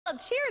Well,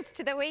 cheers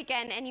to the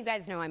weekend. And you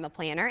guys know I'm a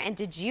planner. And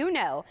did you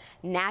know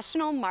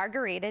National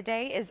Margarita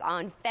Day is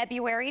on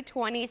February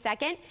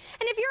 22nd? And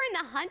if you're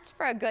in the hunt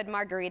for a good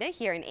margarita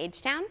here in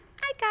H-Town,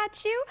 I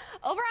got you.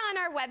 Over on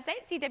our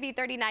website,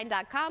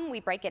 CW39.com,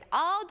 we break it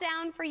all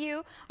down for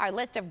you. Our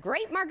list of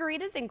great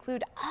margaritas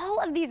include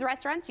all of these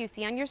restaurants you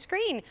see on your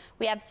screen.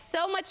 We have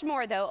so much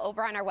more, though,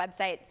 over on our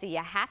website, so you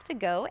have to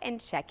go and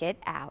check it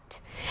out.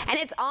 And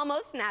it's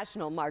almost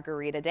National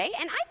Margarita Day,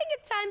 and I think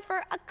it's time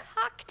for a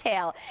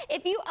cocktail.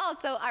 If you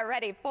also are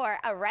ready for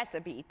a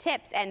recipe,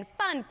 tips, and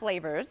fun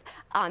flavors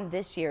on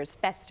this year's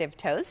festive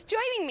toast,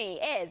 joining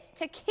me is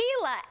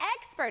tequila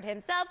expert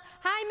himself,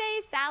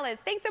 Jaime Salas.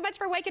 Thanks so much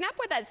for waking up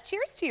with us.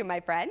 Cheers to you,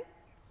 my friend.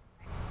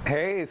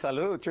 Hey,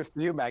 salud. Cheers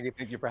to you, Maggie.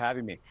 Thank you for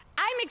having me.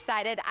 I'm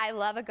excited. I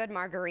love a good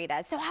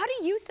margarita. So how do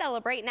you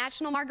celebrate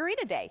National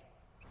Margarita Day?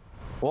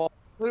 Well,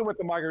 with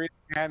the margarita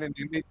can, and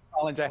the big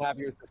challenge I have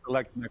here is to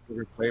select my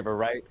favorite flavor,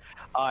 right?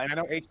 And I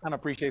know H-Town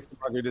appreciates the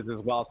margaritas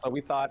as well, so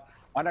we thought,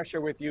 why not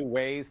share with you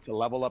ways to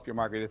level up your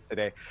margaritas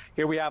today?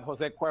 Here we have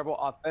Jose Cuervo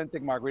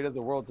Authentic Margaritas,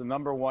 the world's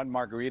 #1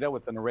 margarita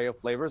with an array of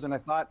flavors, and I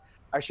thought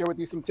I'd share with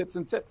you some tips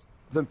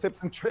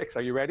and tricks.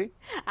 Are you ready?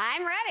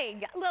 I'm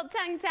ready. A little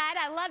tongue-tied.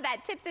 I love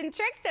that. Tips and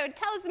tricks. So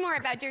tell us more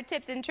about your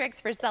tips and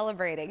tricks for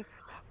celebrating.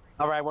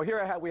 All right, well,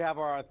 here we have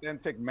our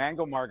authentic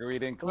mango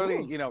margarita, and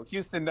clearly, you know,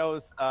 Houston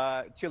knows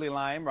chili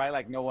lime, right,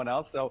 like no one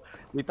else, so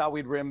we thought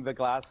we'd rim the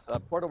glass,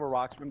 pour it over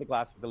rocks, rim the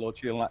glass with a little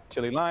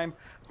chili lime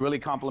to really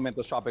complement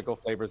those tropical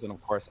flavors, and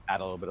of course,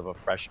 add a little bit of a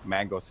fresh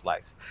mango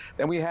slice.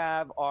 Then we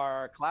have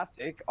our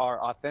classic, our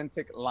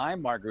authentic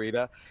lime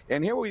margarita,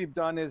 and here what we've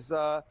done is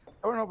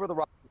pouring over the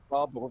rocks as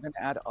well, but we're going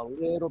to add a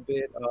little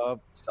bit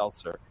of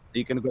seltzer.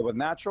 You can go with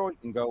natural, you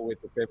can go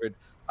with your favorite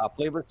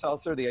flavored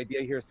seltzer. The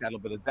idea here is to add a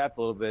little bit of depth,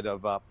 a little bit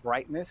of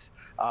brightness.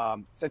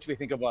 Essentially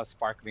think of a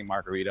sparkling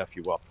margarita, if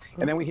you will.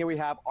 And then here we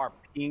have our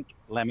pink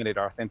lemonade,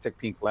 our authentic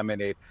pink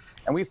lemonade.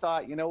 And we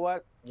thought, you know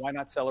what? Why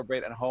not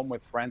celebrate at home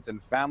with friends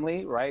and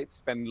family, right?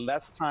 Spend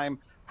less time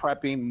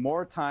prepping,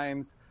 more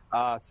times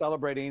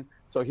celebrating.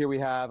 So here we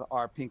have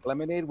our pink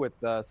lemonade with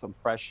some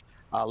fresh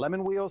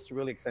lemon wheels to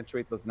really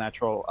accentuate those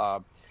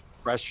natural,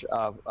 fresh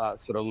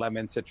sort of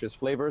lemon citrus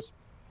flavors.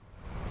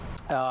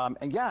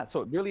 And yeah,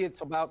 so really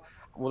it's about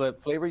the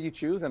flavor you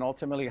choose and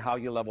ultimately how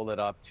you level it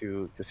up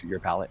to suit your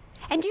palate.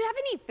 And do you have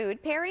any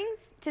food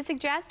pairings to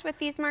suggest with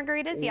these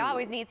margaritas? You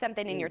always need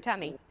something in your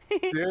tummy.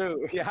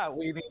 Yeah,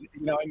 we need,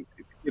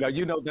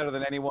 you know better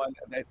than anyone,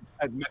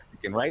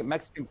 Mexican, right?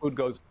 Mexican food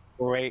goes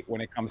great when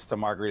it comes to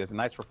margaritas. A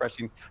nice,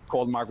 refreshing,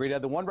 cold margarita.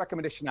 The one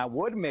recommendation I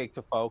would make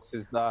to folks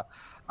is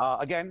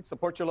again,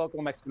 support your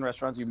local Mexican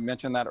restaurants. You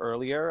mentioned that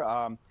earlier.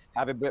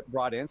 Have it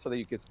brought in so that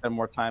you could spend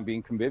more time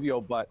being convivial.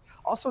 But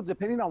also,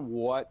 depending on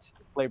what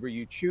flavor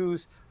you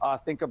choose,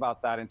 think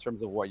about that in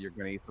terms of what you're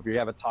going to eat. So if you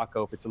have a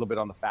taco, if it's a little bit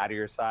on the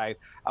fattier side,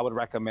 I would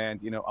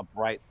recommend, a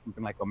bright,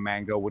 something like a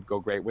mango would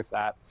go great with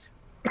that.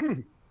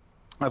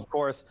 Of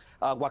course,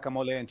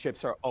 guacamole and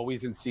chips are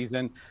always in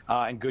season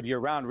and good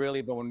year-round,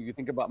 really. But when you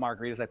think about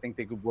margaritas, I think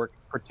they could work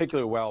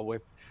particularly well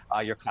with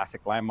your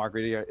classic lime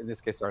margarita. In this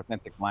case, our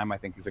authentic lime, I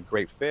think, is a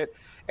great fit.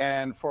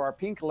 And for our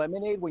pink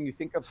lemonade, when you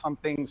think of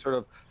something sort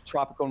of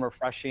tropical and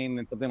refreshing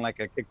and something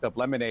like a kicked-up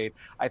lemonade,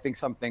 I think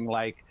something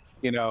like,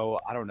 I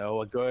don't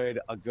know, a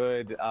good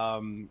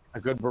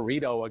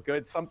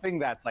burrito, something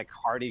that's like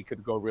hearty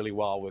could go really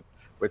well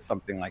with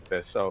something like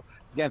this. So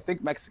again,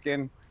 think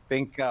Mexican.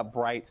 Think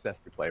bright,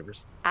 zesty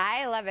flavors.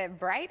 I love it.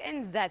 Bright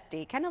and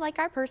zesty, kind of like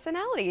our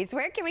personalities.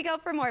 Where can we go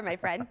for more, my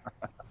friend?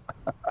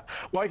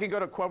 Well, you can go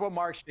to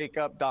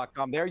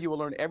CuervoMargShakeup.com. There you will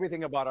learn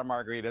everything about our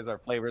margaritas, our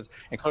flavors,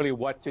 and clearly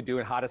what to do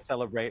and how to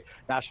celebrate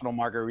National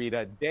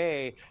Margarita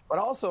Day. But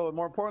also,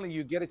 more importantly,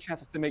 you get a chance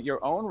to submit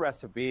your own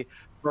recipe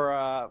for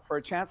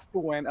a chance to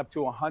win up to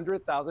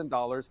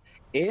 $100,000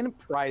 in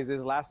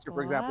prizes. Last year,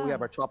 for example, we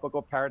have our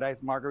Tropical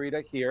Paradise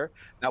Margarita here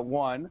that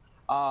won.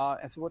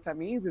 And so what that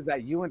means is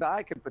that you and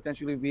I could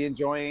potentially be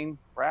enjoying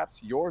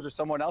perhaps yours or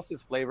someone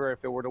else's flavor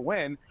if it were to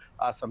win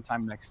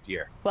sometime next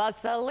year. Well,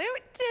 salute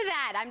to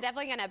that. I'm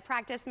definitely going to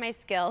practice my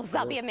skills.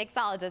 I'll be a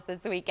mixologist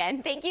this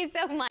weekend. Thank you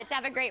so much.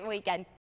 Have a great weekend.